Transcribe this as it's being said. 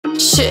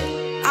Shit,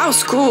 I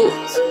was cool.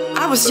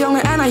 I was younger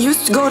and I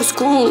used to go to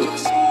school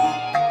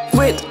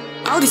with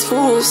all these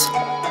fools,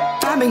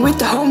 vibing with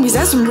the homies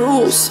and some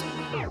rules.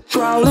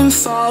 Prowling,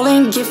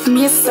 falling, give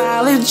me a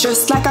salad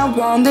just like I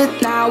want it.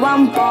 Now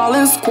I'm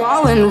balling,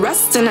 squalling,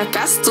 rest in a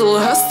castle,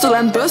 hustle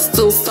and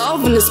bustle,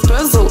 solving this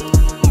puzzle.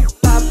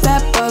 Pop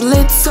that bottle,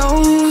 it's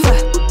over.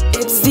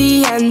 It's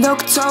the end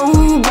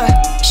October.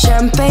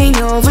 Champagne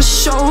over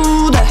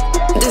shoulder.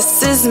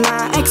 This is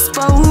my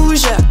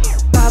exposure.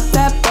 Pop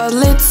that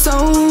bottle, it's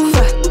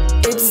over.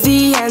 It's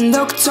the end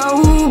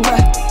October.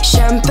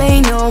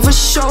 Champagne over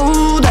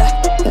shoulder.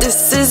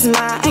 This is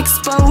my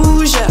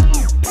exposure.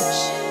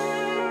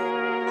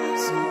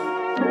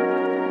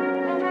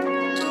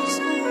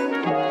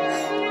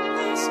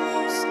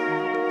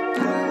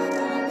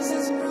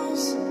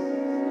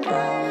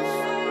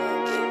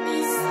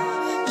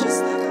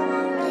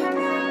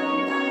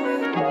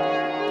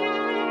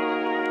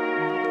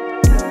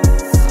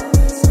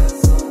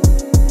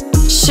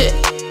 Shit,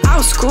 I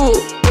was cool.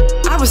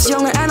 I was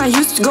younger and I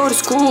used to go to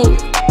school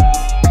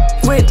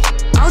with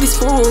all these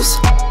fools,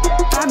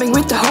 vibing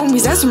with the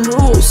homies and some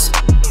rules.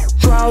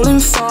 Prowling,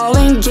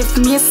 falling, give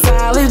me a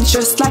salad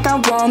just like I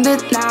want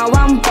it. Now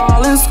I'm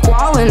balling,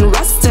 squalling,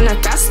 rest in a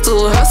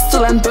castle,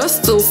 hustle and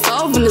bustle,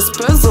 solving this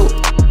puzzle.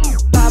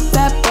 Pop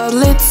that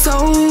bottle, it's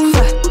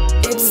over.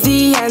 It's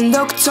the end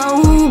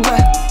October.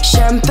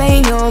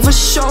 Champagne over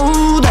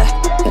shoulder.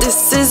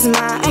 This is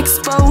my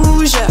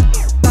exposure.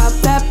 Pop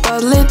that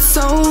bottle, it's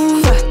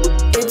over.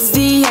 It's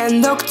the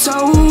end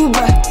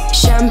October.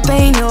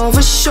 Champagne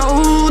over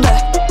shoulder.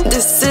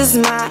 This is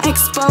my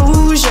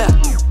exposure.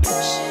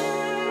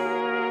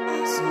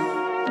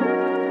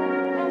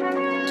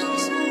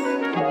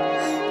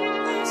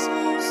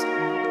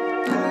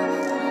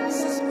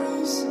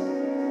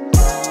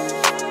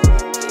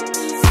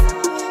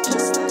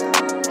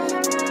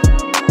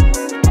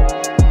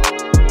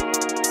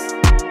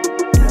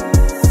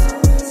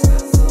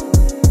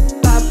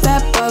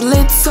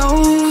 It's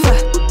over.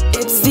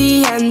 It's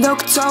the end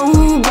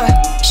October.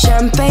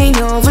 Champagne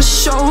over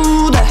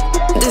shoulder.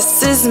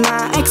 This is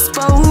my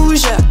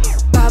exposure.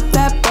 Pop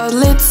that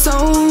bottle, it's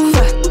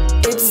over.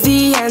 It's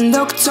the end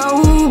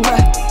October.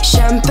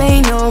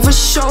 Champagne over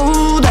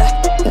shoulder.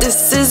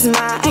 This is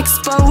my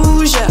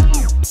exposure.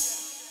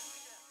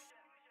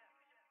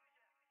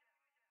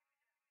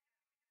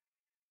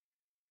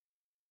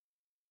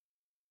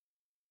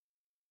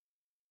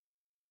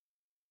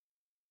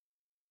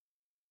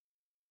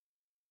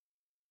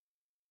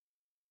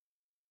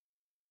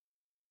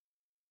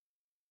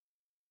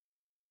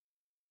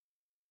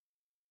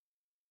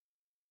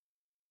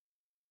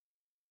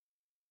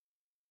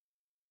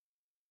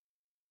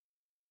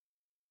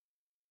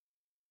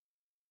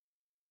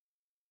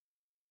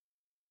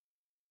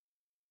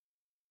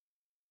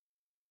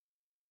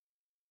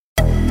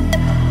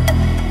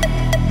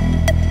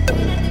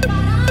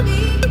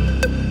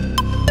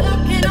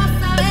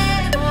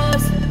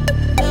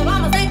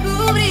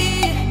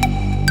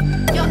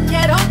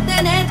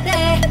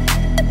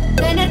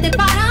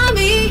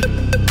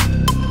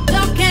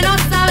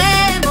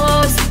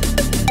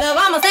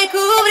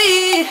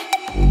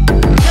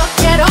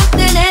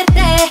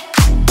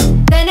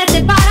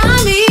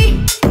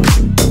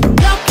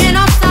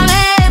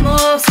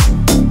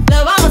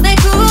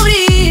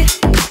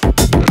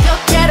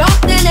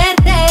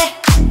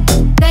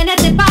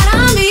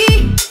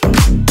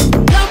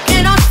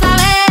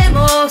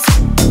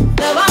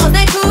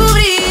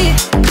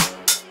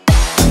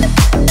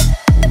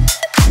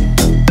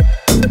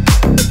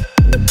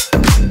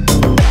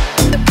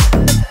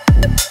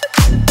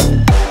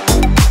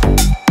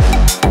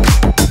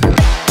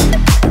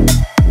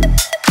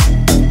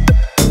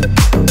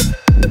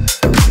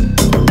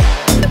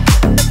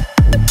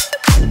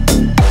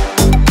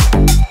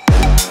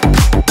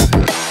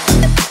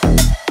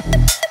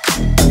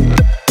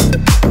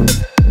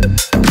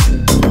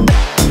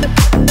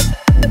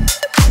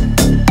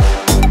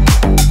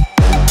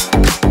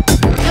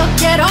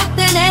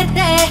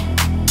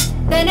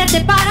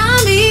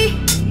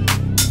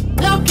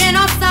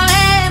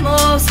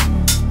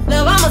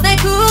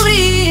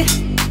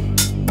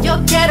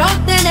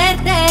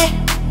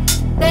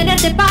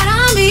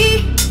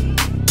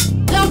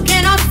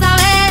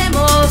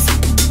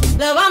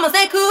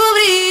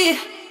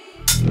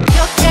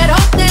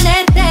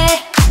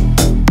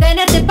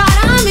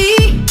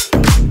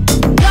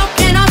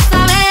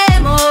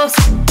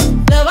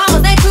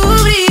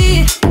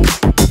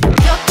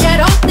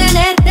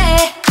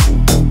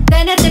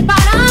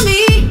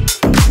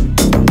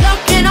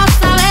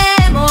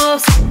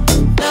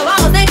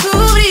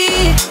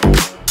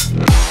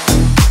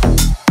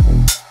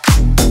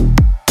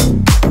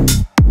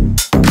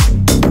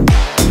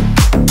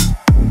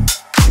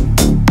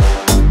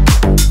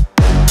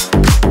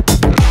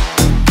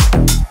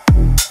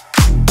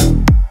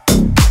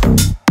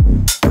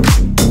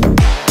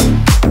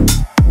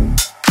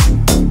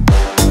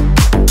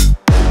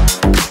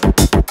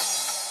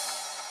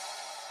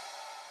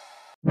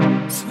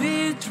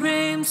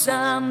 dreams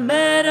are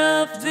made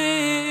of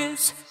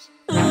this.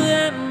 Who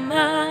am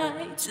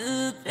I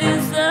to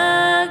decide?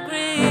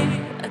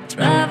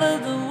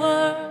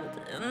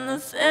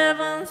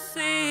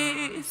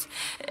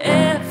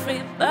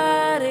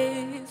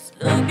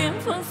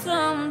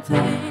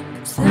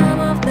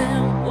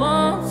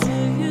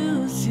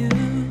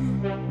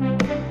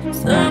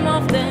 Some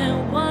of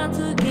them want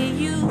to get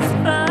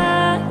used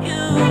by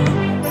you.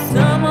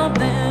 Some of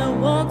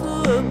them want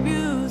to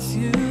abuse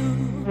you.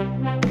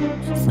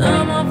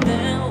 Some of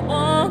them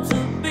want to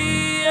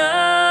be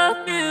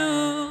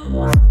abused.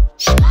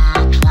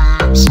 Sweet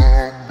dreams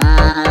are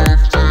made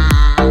of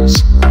things.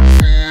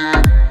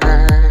 Fear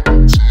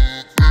not to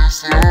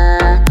this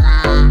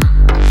ugly.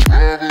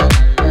 Travel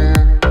the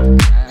world in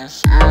the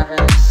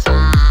 7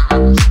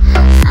 seas.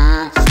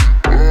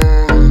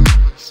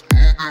 Everybody's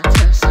looking for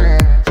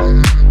something.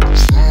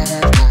 Some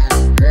of them want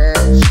to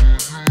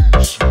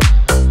use you.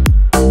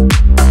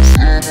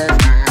 Some of them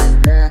want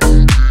to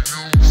be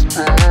used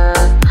by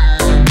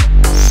you.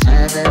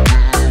 Some of them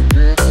want to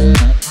abuse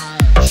you.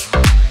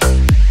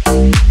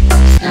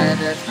 Some of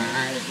them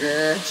want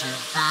to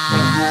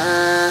be your